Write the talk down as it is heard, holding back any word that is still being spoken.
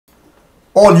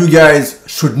all you guys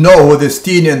should know who this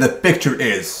teen in the picture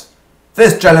is.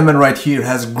 This gentleman right here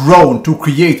has grown to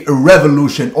create a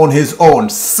revolution on his own,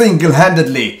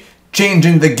 single-handedly,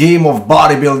 changing the game of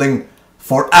bodybuilding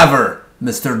forever.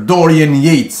 Mr. Dorian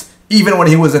Yates. Even when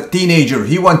he was a teenager,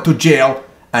 he went to jail,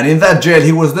 and in that jail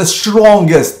he was the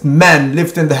strongest man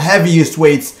lifting the heaviest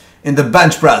weights in the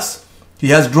bench press. He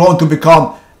has grown to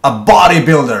become a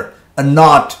bodybuilder and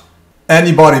not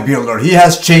any bodybuilder. He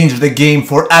has changed the game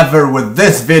forever with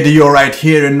this video right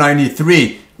here in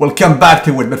 '93. We'll come back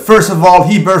to it, but first of all,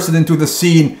 he bursted into the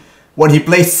scene when he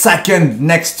placed second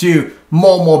next to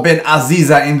Momo bin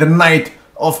Aziza in the Night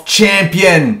of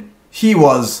Champion. He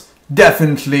was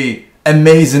definitely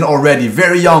amazing already,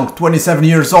 very young, 27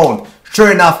 years old.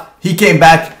 Sure enough, he came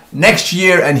back next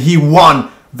year and he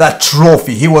won that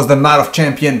trophy. He was the Night of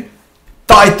Champion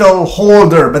title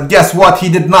holder, but guess what? He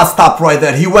did not stop right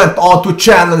there. He went on to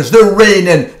challenge the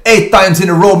reigning 8 times in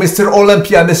a row Mr.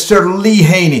 Olympia, Mr. Lee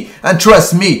Haney. And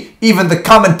trust me, even the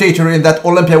commentator in that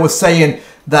Olympia was saying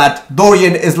that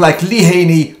Dorian is like Lee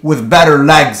Haney with better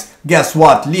legs. Guess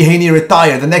what? Lee Haney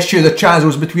retired. The next year the challenge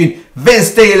was between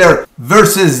Vince Taylor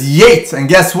versus Yates. And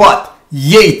guess what?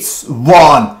 Yates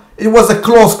won. It was a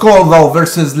close call though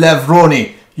versus Lev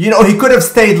Roney. You know, he could have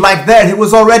stayed like that. He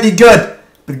was already good.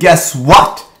 But guess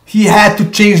what? He had to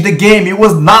change the game. It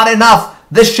was not enough.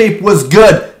 The shape was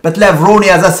good. But Lev Roney,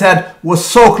 as I said, was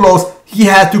so close. He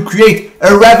had to create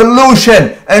a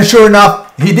revolution. And sure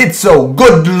enough, he did so.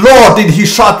 Good Lord, did he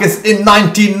shock us in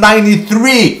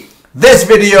 1993. This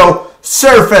video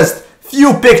surfaced.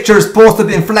 Few pictures posted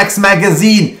in Flex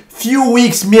magazine. Few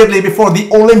weeks merely before the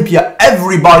Olympia.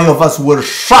 Everybody of us were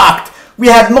shocked. We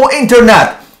had no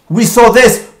internet. We saw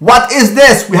this. What is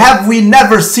this? We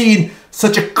never seen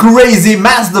such a crazy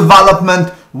mass development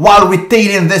while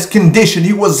retaining this condition.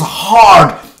 He was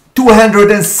hard,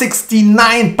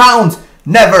 269 pounds.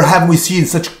 Never have we seen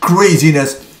such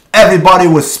craziness. Everybody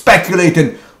was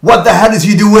speculating, what the hell is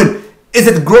he doing? Is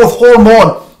it growth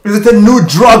hormone? Is it a new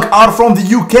drug out from the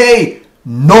UK?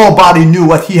 Nobody knew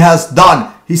what he has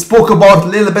done. He spoke about it a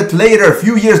little bit later, a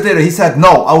few years later. He said,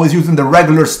 no, I was using the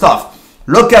regular stuff.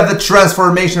 Look at the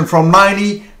transformation from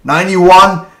 90,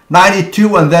 91,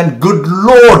 92, and then, good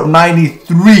Lord,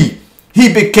 93.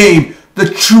 He became the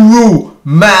true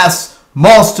mass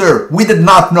monster. We did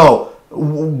not know.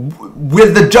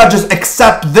 Will the judges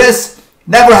accept this?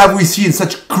 Never have we seen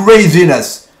such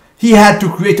craziness. He had to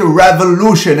create a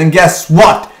revolution, and guess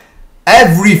what?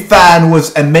 Every fan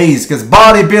was amazed because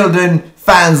bodybuilding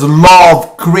fans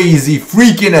love crazy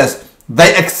freakiness.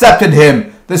 They accepted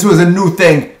him. This was a new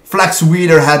thing. Flex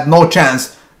Wheeler had no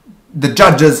chance. The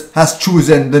judges has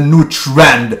chosen the new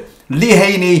trend. Lee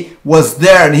Haney was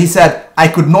there and he said, I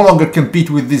could no longer compete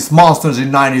with these monsters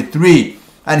in 93.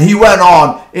 And he went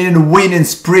on in a winning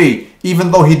spree.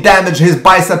 Even though he damaged his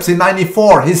biceps in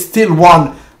 94, he still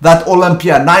won that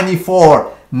Olympia.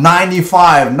 94,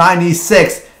 95,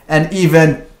 96, and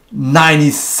even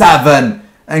 97.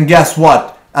 And guess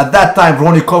what? At that time,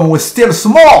 Ronnie Coleman was still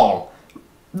small.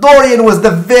 Dorian was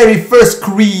the very first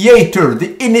creator,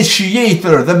 the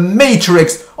initiator, the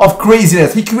matrix of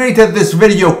craziness. He created this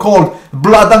video called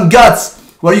Blood and Guts,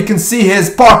 where you can see his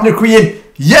partner create,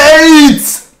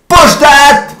 Yates! Push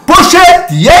that! Push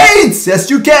it! Yates! Yes,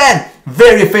 you can!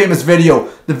 Very famous video.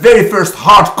 The very first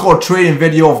hardcore training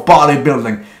video of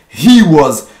bodybuilding. He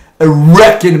was a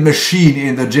wrecking machine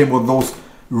in the gym with those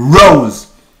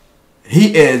rows.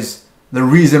 He is the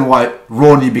reason why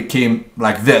Ronnie became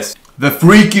like this. The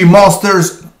freaky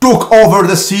monsters took over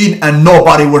the scene and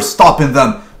nobody was stopping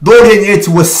them. Dorian Yates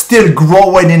was still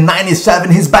growing in 97.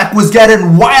 His back was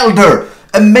getting wilder,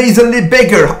 amazingly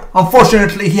bigger.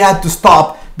 Unfortunately, he had to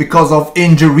stop because of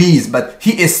injuries, but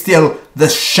he is still the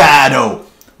Shadow.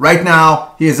 Right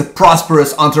now, he is a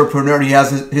prosperous entrepreneur. He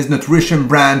has his nutrition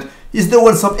brand. He's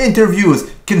doing some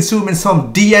interviews, consuming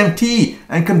some DMT,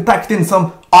 and contacting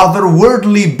some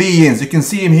otherworldly beings. You can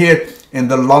see him here in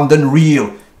the London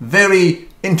Reel. Very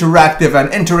interactive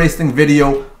and interesting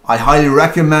video. I highly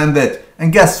recommend it.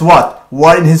 And guess what?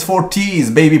 We're in his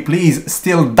 40s, baby, please.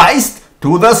 Still diced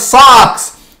to the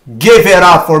socks. Give it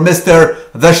up for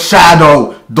Mr. The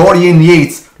Shadow, Dorian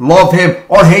Yates. Love him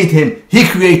or hate him, he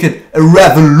created a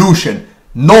revolution.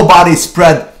 Nobody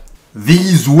spread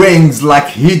these wings like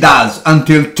he does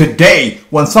until today.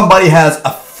 When somebody has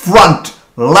a front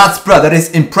lat spread that is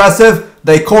impressive,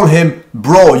 they call him,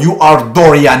 bro, you are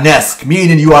Dorian-esque,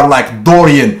 meaning you are like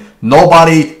Dorian.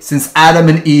 Nobody since Adam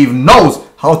and Eve knows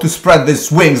how to spread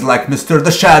these wings like Mr.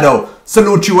 The Shadow.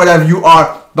 Salute you wherever you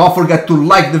are. Don't forget to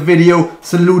like the video.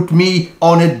 Salute me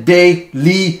on a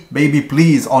daily, baby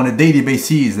please, on a daily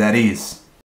basis, that is.